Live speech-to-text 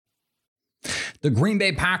The Green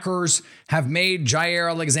Bay Packers have made Jaire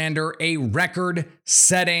Alexander a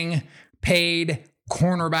record-setting paid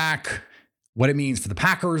cornerback. What it means for the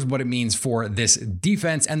Packers, what it means for this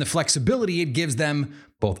defense, and the flexibility it gives them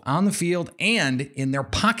both on the field and in their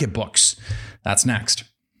pocketbooks. That's next.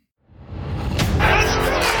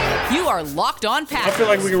 You are Locked On Packers. I feel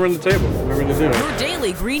like we can run the table. We're going to do it. Your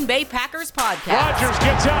daily Green Bay Packers podcast. Rodgers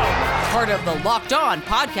gets out. Part of the Locked On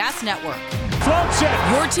Podcast Network. Floats it.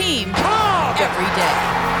 Your team every day.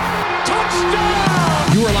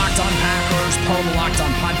 Touchdown! You are Locked On Packers, part of the Locked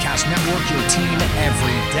On Podcast Network, your team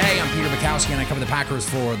every day. I'm Peter Bukowski, and I cover the Packers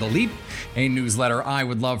for The Leap, a newsletter I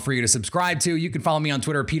would love for you to subscribe to. You can follow me on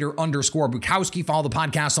Twitter, Peter_Bukowski. Follow the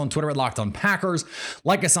podcast on Twitter at Locked On Packers.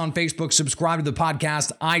 Like us on Facebook, subscribe to the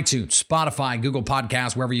podcast, iTunes, Spotify, Google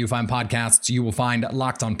Podcasts, wherever you find podcasts, you will find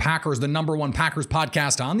Locked On Packers, the #1 Packers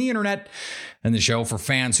podcast on the internet, and the show for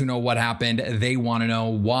fans who know what happened. They want to know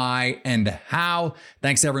why and how.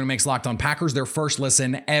 Thanks to everyone who makes Locked On Packers their first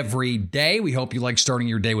listen every day. We hope you like starting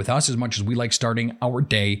your day with us as much as we like starting our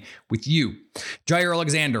day with you. Jaire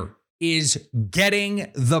Alexander is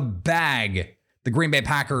getting the bag. The Green Bay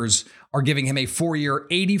Packers are giving him a 4-year,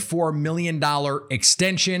 $84 million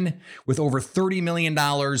extension with over $30 million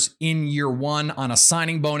in year one on a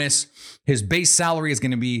signing bonus. His base salary is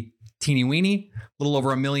going to be teeny weeny, a little over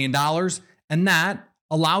 $1 million. And that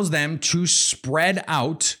allows them to spread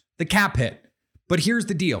out the cap hit. But here's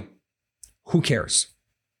the deal. Who cares?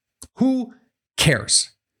 Who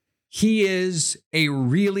cares? He is a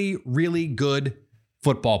really, really good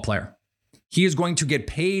football player. He is going to get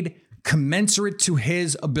paid commensurate to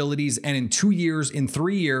his abilities. And in 2 years, in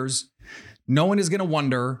 3 years, no one is going to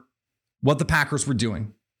wonder what the Packers were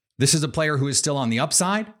doing. This is a player who is still on the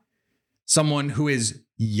upside, someone who is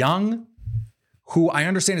young, who I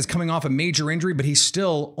understand is coming off a major injury, but he's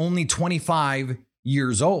still only 25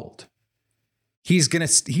 years old. He's going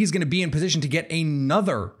to be in position to get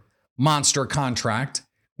another monster contract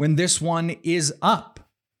when this one is up.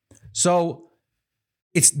 So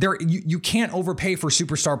it's there. You can't overpay for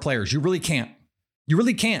superstar players. You really can't. You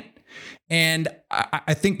really can't. And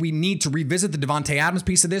I think we need to revisit the Davante Adams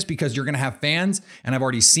piece of this, because you're going to have fans, and I've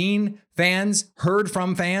already seen fans, heard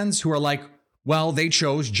from fans who are like, well, they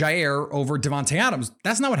chose Jaire over Davante Adams.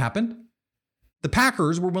 That's not what happened. The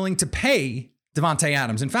Packers were willing to pay Davante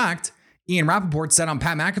Adams. In fact, Ian Rappaport said on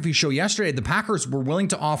Pat McAfee's show yesterday, the Packers were willing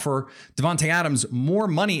to offer Davante Adams more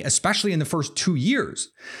money, especially in the first 2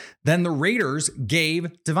 years, than the Raiders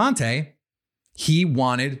gave Davante. He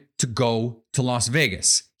wanted to go to Las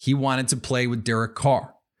Vegas. He wanted to play with Derek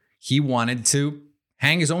Carr. He wanted to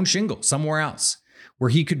hang his own shingle somewhere else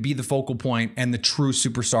where he could be the focal point and the true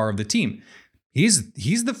superstar of the team.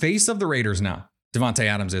 He's the face of the Raiders now. Davante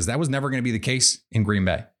Adams is. That was never going to be the case in Green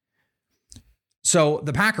Bay. So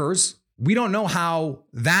the Packers, we don't know how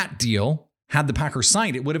that deal, had the Packers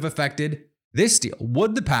signed it, would have affected this deal.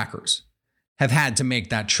 Would the Packers have had to make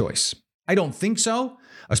that choice? I don't think so,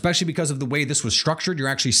 especially because of the way this was structured. You're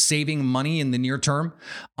actually saving money in the near term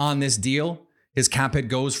on this deal. His cap hit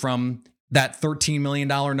goes from that $13 million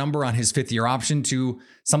number on his 5th-year option to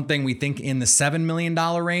something we think in the $7 million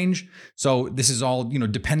range. So this is all,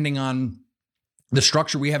 depending on the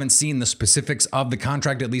structure. We haven't seen the specifics of the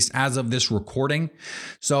contract, at least as of this recording.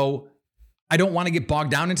 So I don't want to get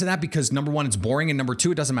bogged down into that, because number one, it's boring. And number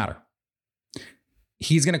two, it doesn't matter.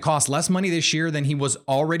 He's going to cost less money this year than he was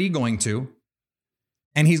already going to.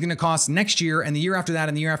 And he's going to cost next year and the year after that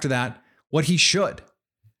and the year after that what he should.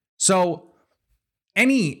 So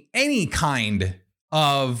any kind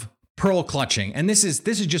of pearl clutching, and this is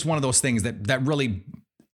just one of those things that really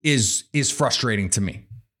is frustrating to me.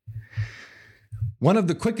 One of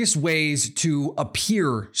the quickest ways to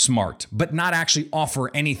appear smart, but not actually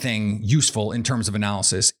offer anything useful in terms of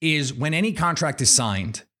analysis, is when any contract is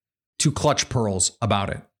signed, to clutch pearls about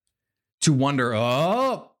it. To wonder,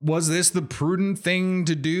 was this the prudent thing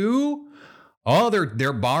to do? Oh,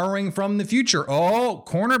 they're borrowing from the future. Oh,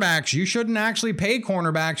 cornerbacks, you shouldn't actually pay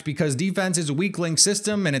cornerbacks because defense is a weak link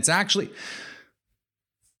system, and it's actually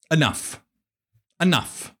enough.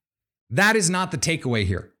 That is not the takeaway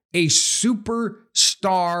here. A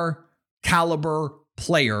superstar caliber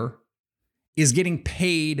player is getting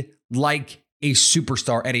paid like a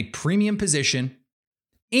superstar at a premium position,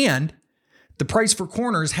 and the price for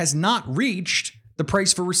corners has not reached the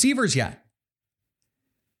price for receivers yet.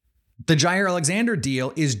 The Jaire Alexander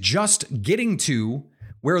deal is just getting to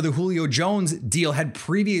where the Julio Jones deal had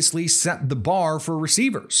previously set the bar for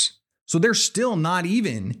receivers. So they're still not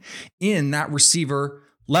even in that receiver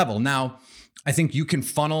level. Now, I think you can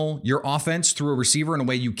funnel your offense through a receiver in a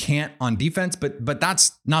way you can't on defense, but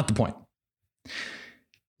that's not the point.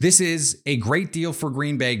 This is a great deal for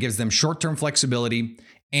Green Bay, gives them short-term flexibility,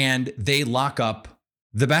 and they lock up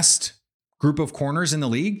the best group of corners in the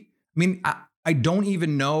league. I mean, I don't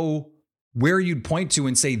even know where you'd point to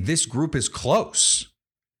and say this group is close.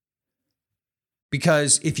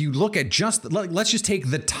 Because if you look at let's just take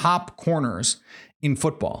the top corners in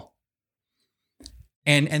football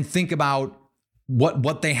and think about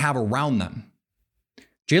what they have around them.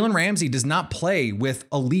 Jalen Ramsey does not play with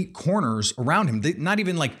elite corners around him. Not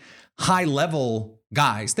even like high level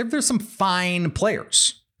guys. There's some fine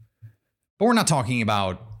players, but we're not talking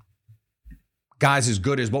about guys as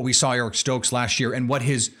good as what we saw Eric Stokes last year and what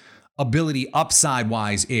his ability upside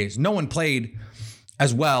wise is. No one played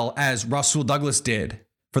as well as Rasul Douglas did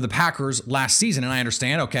for the Packers last season. And I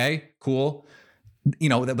understand, okay, cool.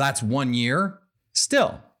 That's 1 year.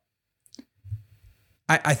 Still,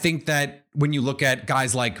 I think that when you look at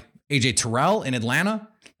guys like AJ Terrell in Atlanta,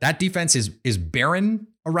 that defense is barren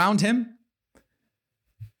around him.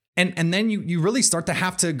 And then you really start to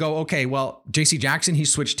have to go, okay, well, JC Jackson, he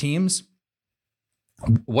switched teams.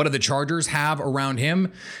 What do the Chargers have around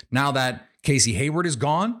him now that Casey Hayward is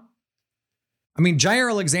gone? I mean, Jair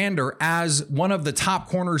Alexander as one of the top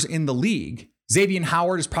corners in the league. Xavier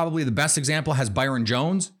Howard is probably the best example, has Byron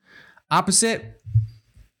Jones opposite.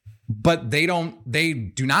 But they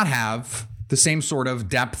do not have the same sort of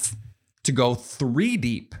depth to go 3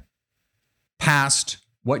 deep past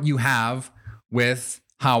what you have with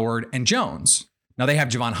Howard and Jones. Now they have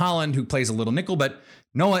Javon Holland, who plays a little nickel, but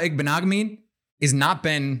Noah Igbenogany has not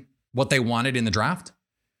been what they wanted in the draft.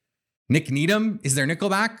 Nick Needham is their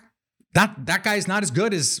nickelback. That guy is not as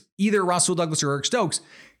good as either Rasul Douglas or Eric Stokes.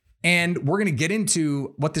 And we're going to get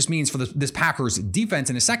into what this means for this Packers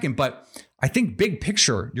defense in a second. But I think big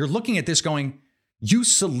picture, you're looking at this going, you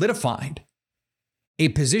solidified a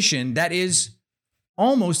position that is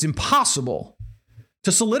almost impossible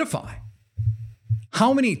to solidify.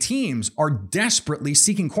 How many teams are desperately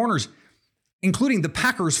seeking corners, including the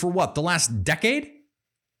Packers for what, the last decade?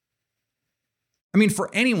 I mean, for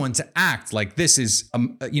anyone to act like this is,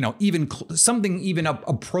 something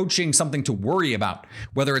approaching something to worry about,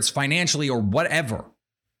 whether it's financially or whatever,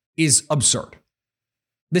 is absurd.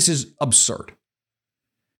 This is absurd.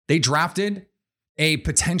 They drafted a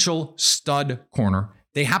potential stud corner.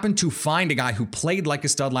 They happened to find a guy who played like a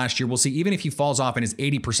stud last year. We'll see, even if he falls off and is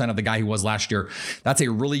 80% of the guy he was last year, that's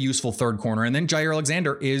a really useful third corner. And then Jair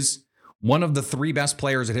Alexander is one of the 3 best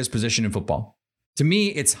players at his position in football. To me,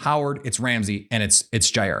 it's Howard, it's Ramsey, and it's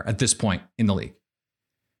Jair at this point in the league.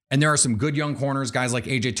 And there are some good young corners, guys like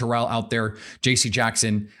AJ Terrell out there, JC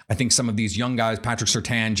Jackson. I think some of these young guys, Patrick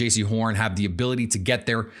Surtain, JC Horn, have the ability to get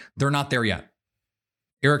there. They're not there yet.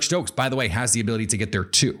 Eric Stokes, by the way, has the ability to get there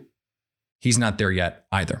too. He's not there yet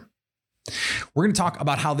either. We're going to talk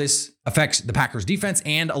about how this affects the Packers defense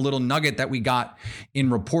and a little nugget that we got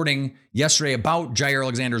in reporting yesterday about Jair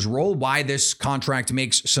Alexander's role, why this contract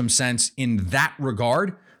makes some sense in that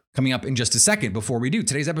regard, coming up in just a second. Before we do,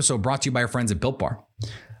 today's episode brought to you by our friends at Built Bar.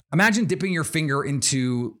 Imagine dipping your finger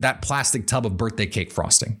into that plastic tub of birthday cake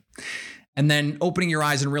frosting and then opening your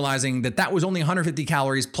eyes and realizing that was only 150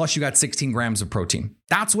 calories plus you got 16 grams of protein.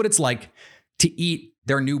 That's what it's like to eat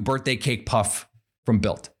their new birthday cake puff from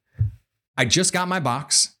Built. I just got my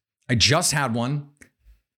box. I just had one,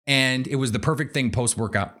 and it was the perfect thing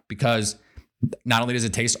post-workout because not only does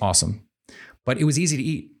it taste awesome, but it was easy to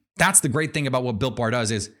eat. That's the great thing about what Built Bar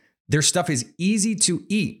does is their stuff is easy to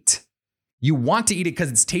eat. You want to eat it because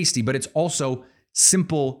it's tasty, but it's also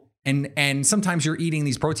simple. And sometimes you're eating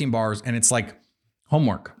these protein bars and it's like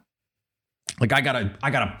homework. Like I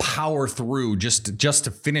gotta power through just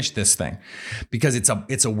to finish this thing because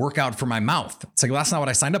it's a workout for my mouth. It's like, well, that's not what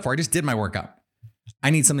I signed up for. I just did my workout.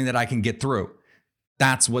 I need something that I can get through.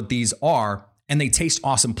 That's what these are. And they taste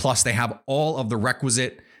awesome. Plus they have all of the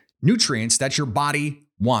requisite nutrients that your body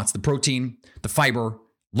wants. The protein, the fiber,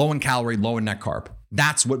 low in calorie, low in net carb.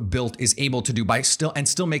 That's what Built is able to do by still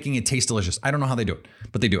making it taste delicious. I don't know how they do it,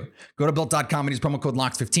 but they do it. Go to Built.com and use promo code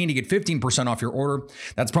LOCKED15 to get 15% off your order.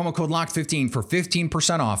 That's promo code LOCKED15 for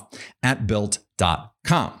 15% off at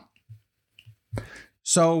Built.com.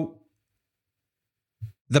 So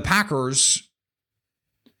the Packers,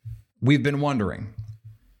 we've been wondering,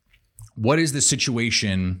 what is the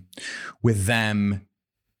situation with them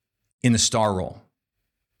in the star role?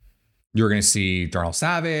 You're going to see Darnell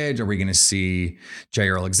Savage. Are we going to see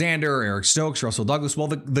Jair Alexander, Eric Stokes, Rasul Douglas? Well,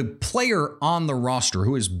 the player on the roster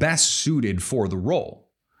who is best suited for the role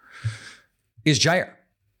is Jair.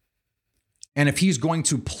 And if he's going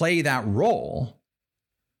to play that role,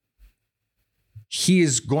 he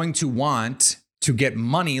is going to want to get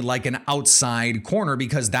money like an outside corner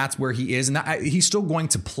because that's where he is. And he's still going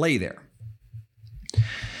to play there.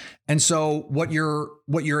 And so if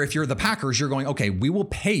you're the Packers, you're going, okay, we will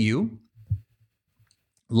pay you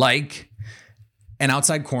like an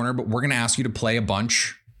outside corner, but we're going to ask you to play a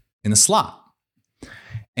bunch in the slot.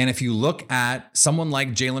 And if you look at someone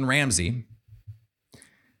like Jalen Ramsey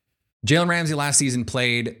last season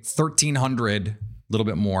played 1,300, a little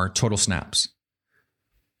bit more total snaps.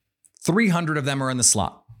 300 of them are in the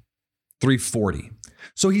slot, 340.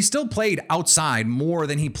 So he still played outside more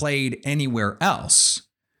than he played anywhere else.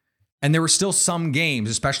 And there were still some games,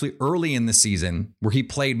 especially early in the season, where he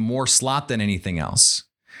played more slot than anything else.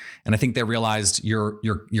 And I think they realized you're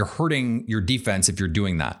hurting your defense if you're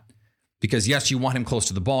doing that. Because yes, you want him close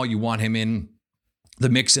to the ball. You want him in the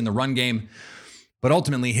mix in the run game. But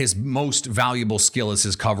ultimately, his most valuable skill is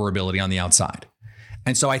his coverability on the outside.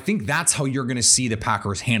 And so I think that's how you're going to see the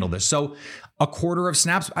Packers handle this. So a quarter of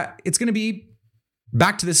snaps, it's going to be,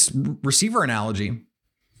 back to this receiver analogy,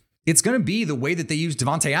 it's going to be the way that they use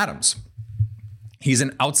Davante Adams. He's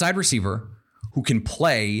an outside receiver who can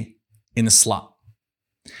play in the slot.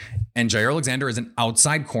 And Jaire Alexander is an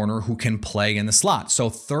outside corner who can play in the slot. So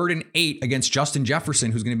 3rd and 8 against Justin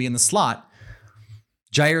Jefferson, who's going to be in the slot,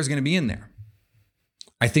 Jaire is going to be in there.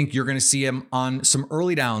 I think you're going to see him on some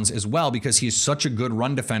early downs as well because he's such a good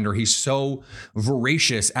run defender. He's so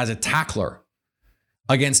voracious as a tackler.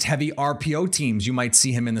 Against heavy RPO teams, you might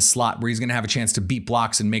see him in the slot where he's going to have a chance to beat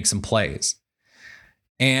blocks and make some plays.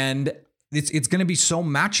 And it's going to be so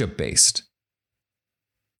matchup based.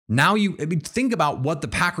 Now think about what the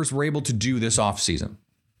Packers were able to do this offseason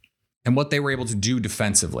and what they were able to do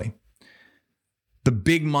defensively. The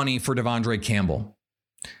big money for Devondre Campbell.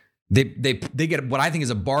 They get what I think is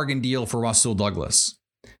a bargain deal for Rasul Douglas.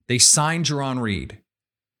 They sign Jarran Reed.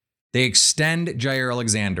 They extend Jaire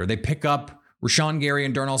Alexander. They pick up Rashawn Gary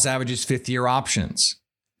and Darnell Savage's 5th-year options.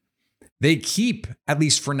 They keep, at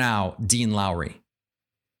least for now, Dean Lowry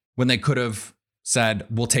when they could have said,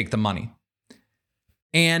 we'll take the money.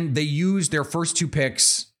 And they used their first 2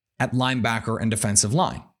 picks at linebacker and defensive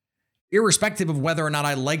line. Irrespective of whether or not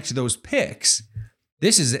I liked those picks,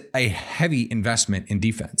 this is a heavy investment in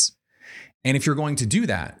defense. And if you're going to do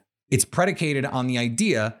that, it's predicated on the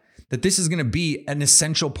idea that this is going to be an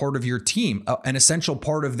essential part of your team, an essential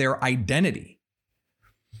part of their identity.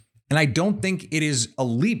 And I don't think it is a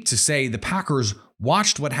leap to say the Packers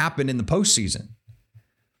watched what happened in the postseason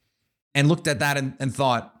and looked at that and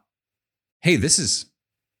thought, hey, this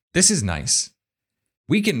is nice.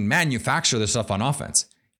 We can manufacture this stuff on offense.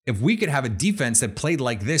 If we could have a defense that played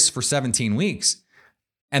like this for 17 weeks,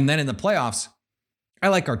 and then in the playoffs, I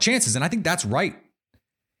like our chances. And I think that's right.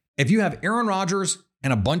 If you have Aaron Rodgers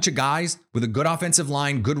and a bunch of guys with a good offensive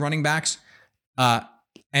line, good running backs,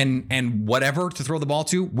 and whatever to throw the ball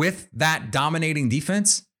to with that dominating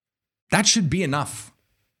defense, that should be enough.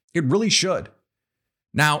 It really should.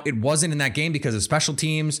 Now, it wasn't in that game because of special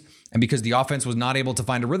teams and because the offense was not able to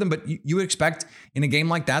find a rhythm, but you would expect in a game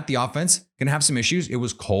like that, the offense can have some issues. It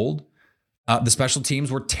was cold. The special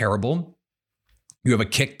teams were terrible. You have a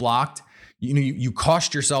kick blocked. You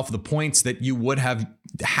cost yourself the points that you would have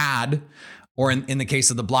had, or in the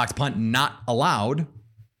case of the blocked punt, not allowed.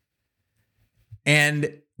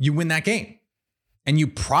 And you win that game. And you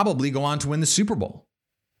probably go on to win the Super Bowl.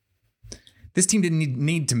 This team didn't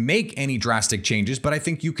need to make any drastic changes, but I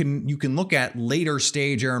think you can look at later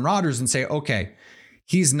stage Aaron Rodgers and say, okay,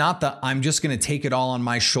 he's not the I'm just going to take it all on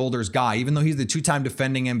my shoulders guy, even though he's the 2-time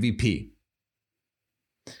defending MVP.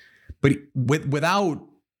 But without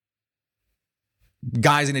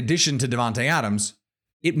guys in addition to Davante Adams,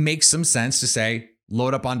 it makes some sense to say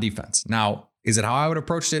load up on defense. Now, is it how I would have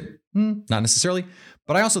approached it? Not necessarily,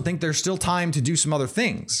 but I also think there's still time to do some other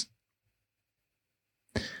things.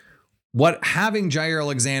 What having Jaire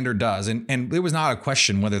Alexander does, and it was not a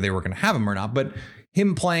question whether they were going to have him or not, but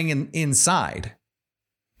him playing inside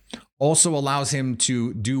also allows him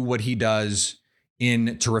to do what he does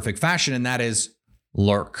in terrific fashion, and that is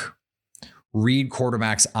lurk, read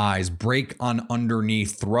quarterback's eyes, break on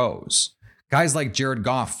underneath throws. Guys like Jared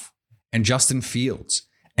Goff and Justin Fields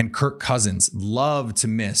and Kirk Cousins love to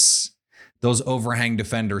miss those overhang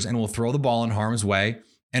defenders and will throw the ball in harm's way,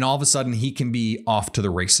 and all of a sudden he can be off to the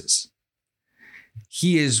races.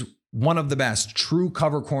 He is one of the best true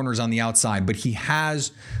cover corners on the outside, but he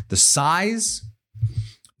has the size,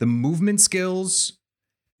 the movement skills,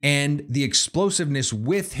 and the explosiveness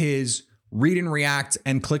with his read and react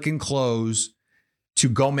and click and close to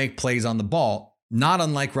go make plays on the ball, not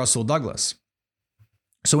unlike Rasul Douglas.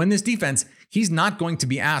 So in this defense, he's not going to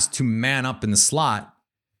be asked to man up in the slot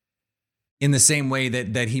in the same way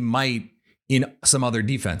that he might in some other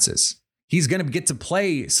defenses. He's going to get to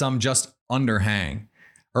play some just underhang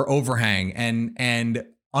or overhang and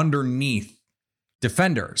underneath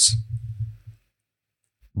defenders.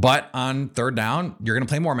 But on third down, you're going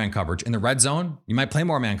to play more man coverage. In the red zone, you might play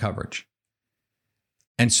more man coverage.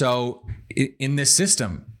 And so in this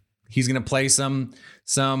system, he's going to play some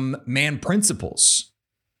man principles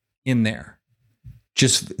in there.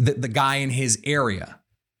 Just the guy in his area.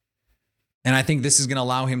 And I think this is going to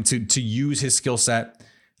allow him to use his skill set.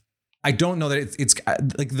 I don't know that it's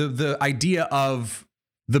like the idea of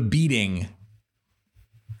the beating.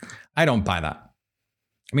 I don't buy that.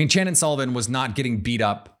 I mean, Chandon Sullivan was not getting beat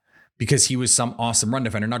up because he was some awesome run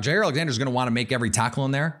defender. Now, Jair Alexander is going to want to make every tackle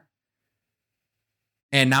in there.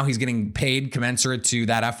 And now he's getting paid commensurate to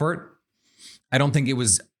that effort. I don't think it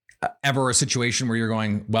was ever a situation where you're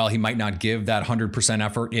going, well, he might not give that 100%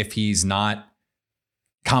 effort if he's not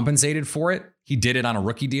compensated for it. He did it on a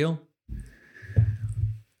rookie deal.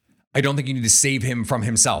 I don't think you need to save him from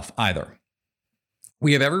himself either.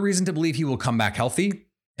 We have every reason to believe he will come back healthy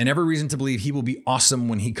and every reason to believe he will be awesome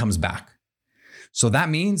when he comes back. So that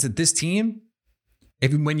means that this team,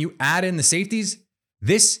 when you add in the safeties,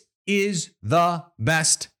 this is the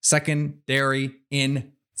best secondary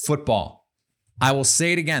in football. I will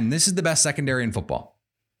say it again. This is the best secondary in football.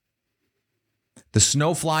 The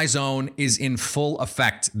snowfly zone is in full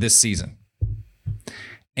effect this season.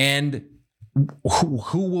 And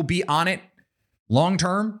who will be on it long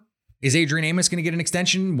term? Is Adrian Amos going to get an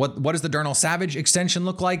extension? What does the Darnell Savage extension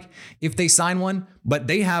look like if they sign one? But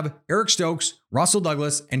they have Eric Stokes, Russell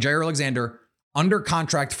Douglas, and Jair Alexander under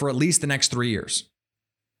contract for at least the next 3 years.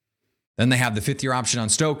 Then they have the 5th-year option on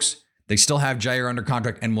Stokes. They still have Jair under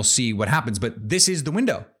contract, and we'll see what happens. But this is the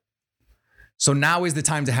window. So now is the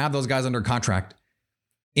time to have those guys under contract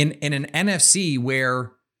in an NFC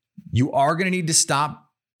where you are going to need to stop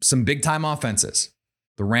some big-time offenses.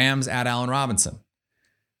 The Rams add Allen Robinson.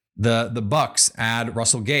 The Bucks add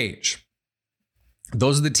Russell Gage.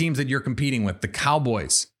 Those are the teams that you're competing with. The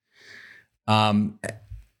Cowboys. I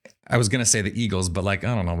was going to say the Eagles, but I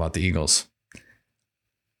don't know about the Eagles.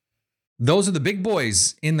 Those are the big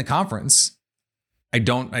boys in the conference. I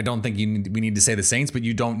don't think we need to say the Saints, but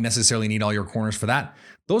you don't necessarily need all your corners for that.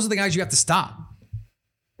 Those are the guys you have to stop.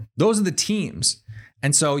 Those are the teams.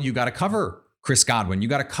 And so you got to cover Chris Godwin. You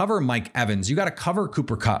got to cover Mike Evans. You got to cover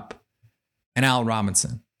Cooper Kupp and Allen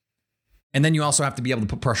Robinson. And then you also have to be able to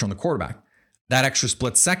put pressure on the quarterback. That extra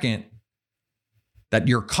split second that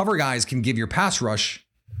your cover guys can give your pass rush,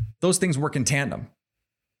 those things work in tandem.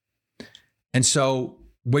 And so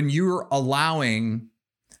when you're allowing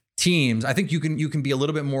teams, I think you can be a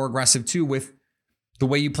little bit more aggressive too with the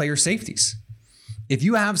way you play your safeties. If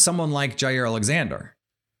you have someone like Jair Alexander,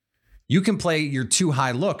 you can play your two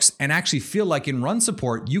high looks and actually feel like in run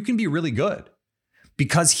support, you can be really good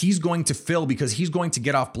because he's going to fill, because he's going to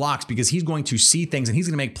get off blocks, because he's going to see things and he's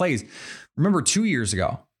going to make plays. Remember 2 years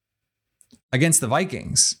ago against the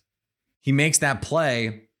Vikings, he makes that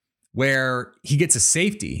play where he gets a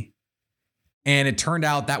safety and it turned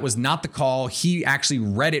out that was not the call. He actually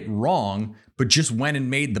read it wrong, but just went and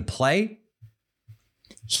made the play.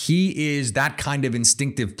 He is that kind of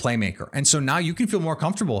instinctive playmaker. And so now you can feel more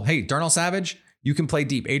comfortable. Hey, Darnell Savage, you can play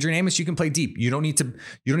deep. Adrian Amos, you can play deep. You don't need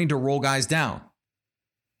to roll guys down.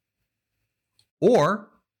 Or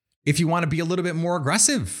if you want to be a little bit more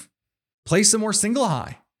aggressive, play some more single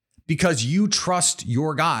high because you trust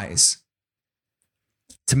your guys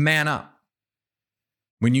to man up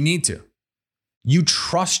when you need to. You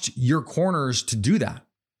trust your corners to do that.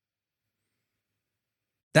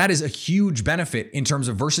 That is a huge benefit in terms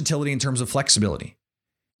of versatility, in terms of flexibility,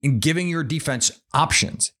 in giving your defense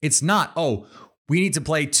options. It's not, oh, we need to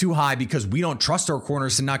play too high because we don't trust our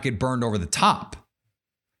corners to not get burned over the top.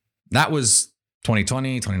 That was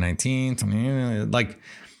 2020, 2019,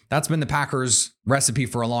 that's been the Packers' recipe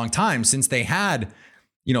for a long time since they had,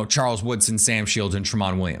 Charles Woodson, Sam Shields, and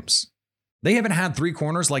Tramon Williams. They haven't had three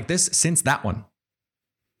corners like this since that one.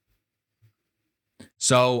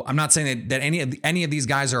 So I'm not saying that any of these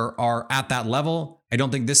guys are at that level. I don't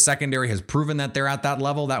think this secondary has proven that they're at that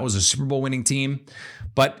level. That was a Super Bowl winning team.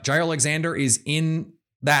 But Jair Alexander is in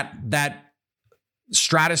that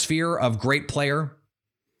stratosphere of great player.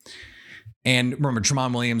 And remember,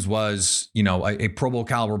 Tramon Williams was, a Pro Bowl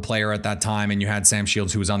caliber player at that time. And you had Sam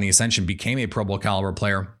Shields, who was on the ascension, became a Pro Bowl caliber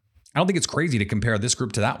player. I don't think it's crazy to compare this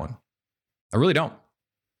group to that one. I really don't.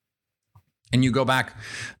 And you go back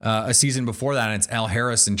a season before that, and it's Al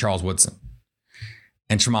Harris and Charles Woodson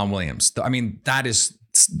and Tramon Williams. I mean, that is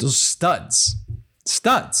those studs.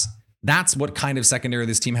 That's what kind of secondary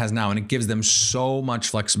this team has now, and it gives them so much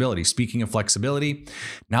flexibility. Speaking of flexibility,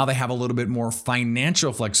 now they have a little bit more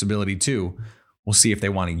financial flexibility too. We'll see if they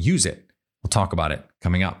want to use it. We'll talk about it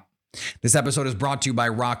coming up. This episode is brought to you by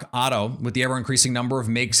Rock Auto. With the ever-increasing number of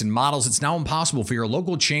makes and models, it's now impossible for your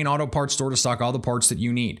local chain auto parts store to stock all the parts that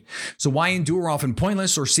you need. So why endure often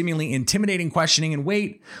pointless or seemingly intimidating questioning and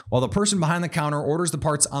wait while the person behind the counter orders the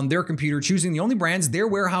parts on their computer, choosing the only brands their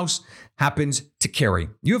warehouse happens to carry?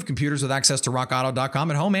 You have computers with access to rockauto.com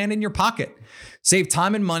at home and in your pocket. Save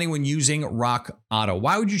time and money when using Rock Auto.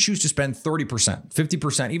 Why would you choose to spend 30%,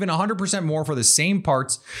 50%, even 100% more for the same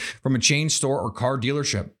parts from a chain store or car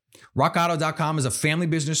dealership? RockAuto.com is a family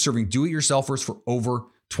business serving do-it-yourselfers for over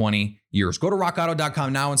 20 years. Go to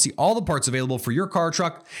RockAuto.com now and see all the parts available for your car or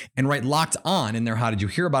truck and write Locked On in their How Did You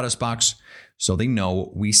Hear About Us box so they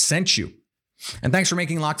know we sent you. And thanks for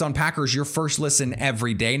making Locked On Packers your first listen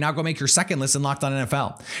every day. Now go make your second listen Locked On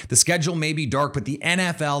NFL. The schedule may be dark, but the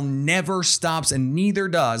NFL never stops, and neither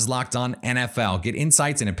does Locked On NFL. Get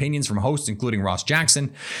insights and opinions from hosts including Ross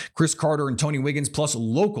Jackson, Chris Carter, and Tony Wiggins, plus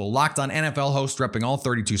local Locked On NFL hosts repping all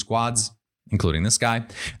 32 squads, including this guy.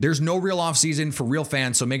 There's no real offseason for real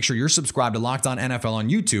fans, so make sure you're subscribed to Locked On NFL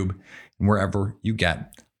on YouTube and wherever you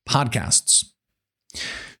get podcasts.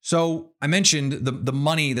 So I mentioned the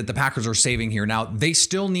money that the Packers are saving here. Now, they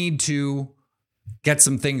still need to get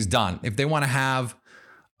some things done. If they want to have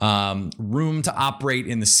room to operate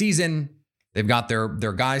in the season, they've got their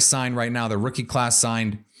guys signed right now, their rookie class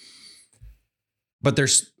signed. But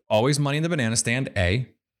there's always money in the banana stand, A.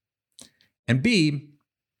 And B,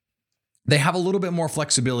 they have a little bit more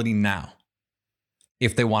flexibility now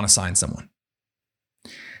if they want to sign someone.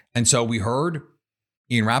 And so we heard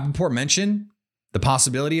Ian Rappaport mention the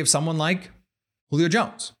possibility of someone like Julio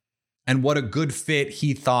Jones and what a good fit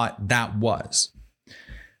he thought that was.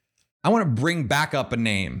 I want to bring back up a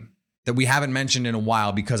name that we haven't mentioned in a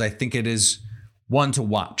while because I think it is one to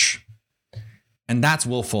watch. And that's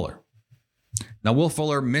Will Fuller. Now, Will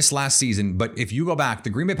Fuller missed last season, but if you go back, the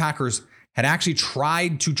Green Bay Packers had actually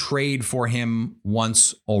tried to trade for him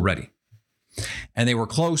once already. And they were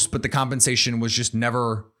close, but the compensation was just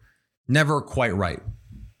never quite right.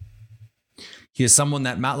 He is someone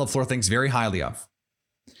that Matt LaFleur thinks very highly of.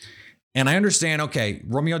 And I understand, okay,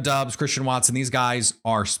 Romeo Doubs, Christian Watson, these guys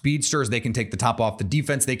are speedsters. They can take the top off the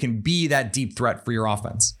defense. They can be that deep threat for your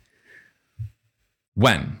offense.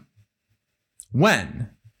 When?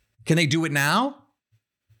 Can they do it now?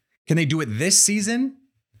 Can they do it this season?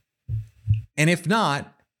 And if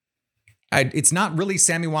not, it's not really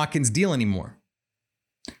Sammy Watkins' deal anymore.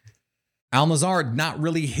 Al Lazard, not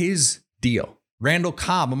really his deal. Randall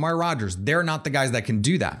Cobb, Amari Rodgers, they're not the guys that can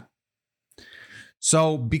do that.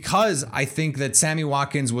 So because I think that Sammy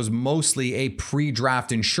Watkins was mostly a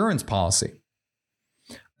pre-draft insurance policy,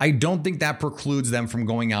 I don't think that precludes them from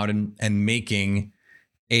going out and making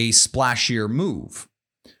a splashier move.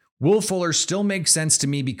 Will Fuller still makes sense to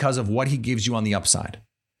me because of what he gives you on the upside.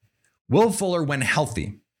 Will Fuller, when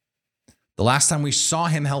healthy, the last time we saw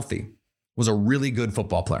him healthy, was a really good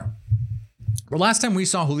football player. The last time we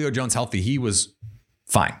saw Julio Jones healthy, he was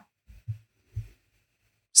fine.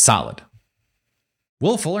 Solid.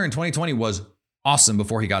 Will Fuller in 2020 was awesome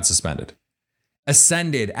before he got suspended.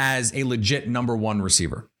 Ascended as a legit number one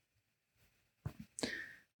receiver.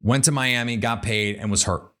 Went to Miami, got paid, and was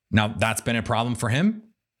hurt. Now, that's been a problem for him.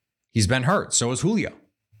 He's been hurt. So is Julio.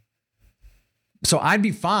 So I'd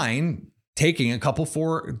be fine taking a couple,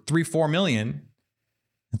 3-4 million,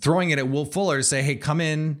 throwing it at Will Fuller to say, hey, come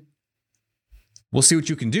in. We'll see what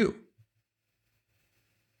you can do.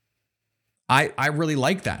 I really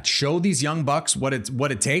like that. Show these young bucks what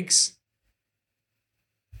it takes.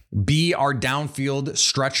 Be our downfield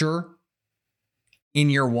stretcher in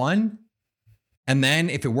year one. And then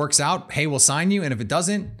if it works out, hey, we'll sign you. And if it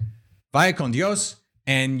doesn't, vaya con Dios.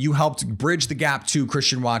 And you helped bridge the gap to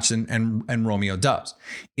Christian Watson and Romeo Doubs.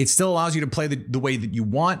 It still allows you to play the way that you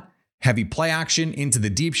want. Heavy play action into the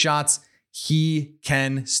deep shots. He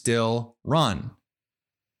can still run.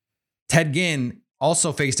 Ted Ginn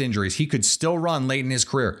also faced injuries. He could still run late in his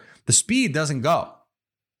career. The speed doesn't go.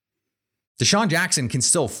 Deshaun Jackson can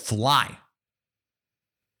still fly.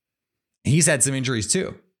 He's had some injuries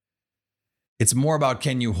too. It's more about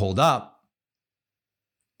can you hold up?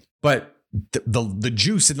 But the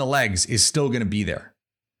juice in the legs is still going to be there.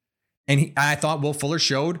 And I thought Will Fuller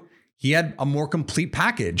showed he had a more complete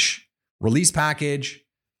package, release package,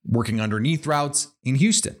 working underneath routes in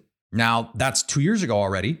Houston. Now, that's 2 years ago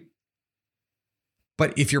already.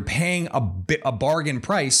 But if you're paying a bargain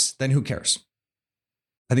price, then who cares?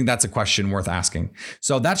 I think that's a question worth asking.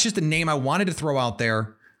 So that's just a name I wanted to throw out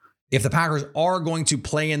there. if the Packers are going to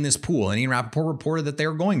play in this pool, and Ian Rappaport reported that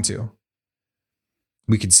they're going to,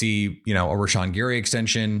 we could see, a Rashawn Gary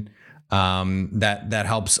extension that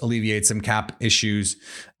helps alleviate some cap issues.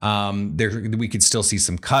 We could still see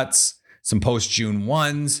some cuts, some post-June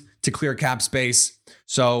 1s to clear cap space.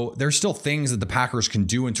 So there's still things that the Packers can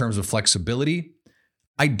do in terms of flexibility.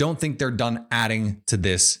 I don't think they're done adding to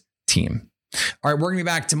this team. All right, we're going to be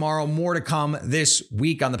back tomorrow. More to come this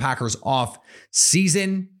week on the Packers off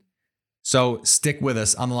season. So stick with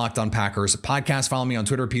us on the Locked On Packers podcast. Follow me on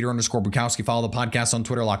Twitter, Peter_Bukowski. Follow the podcast on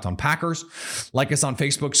Twitter, Locked On Packers. Like us on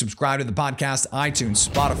Facebook. Subscribe to the podcast, iTunes,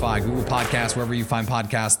 Spotify, Google Podcasts, wherever you find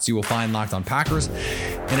podcasts, you will find Locked On Packers.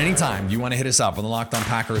 And anytime you want to hit us up on the Locked On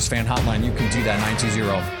Packers fan hotline, you can do that,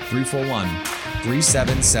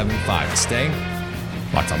 920-341-3775. Stay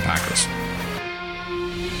Locked On Packers.